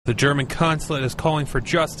The German consulate is calling for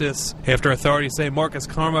justice after authorities say Marcus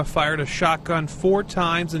Karma fired a shotgun 4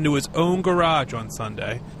 times into his own garage on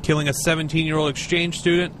Sunday, killing a 17-year-old exchange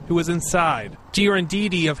student who was inside.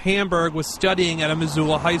 Didi of Hamburg was studying at a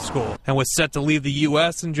Missoula high school and was set to leave the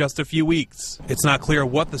U.S. in just a few weeks. It's not clear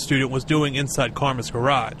what the student was doing inside Karma's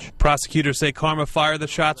garage. Prosecutors say Karma fired the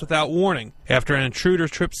shots without warning after an intruder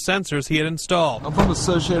tripped sensors he had installed. I'm from the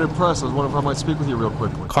Associated Press. I was wondering if I might speak with you real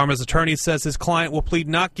quickly. Karma's attorney says his client will plead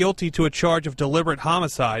not guilty to a charge of deliberate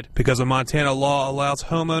homicide because a Montana law allows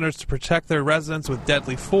homeowners to protect their residents with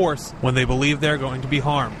deadly force when they believe they're going to be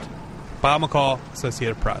harmed. Bob McCall,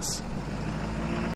 Associated Press.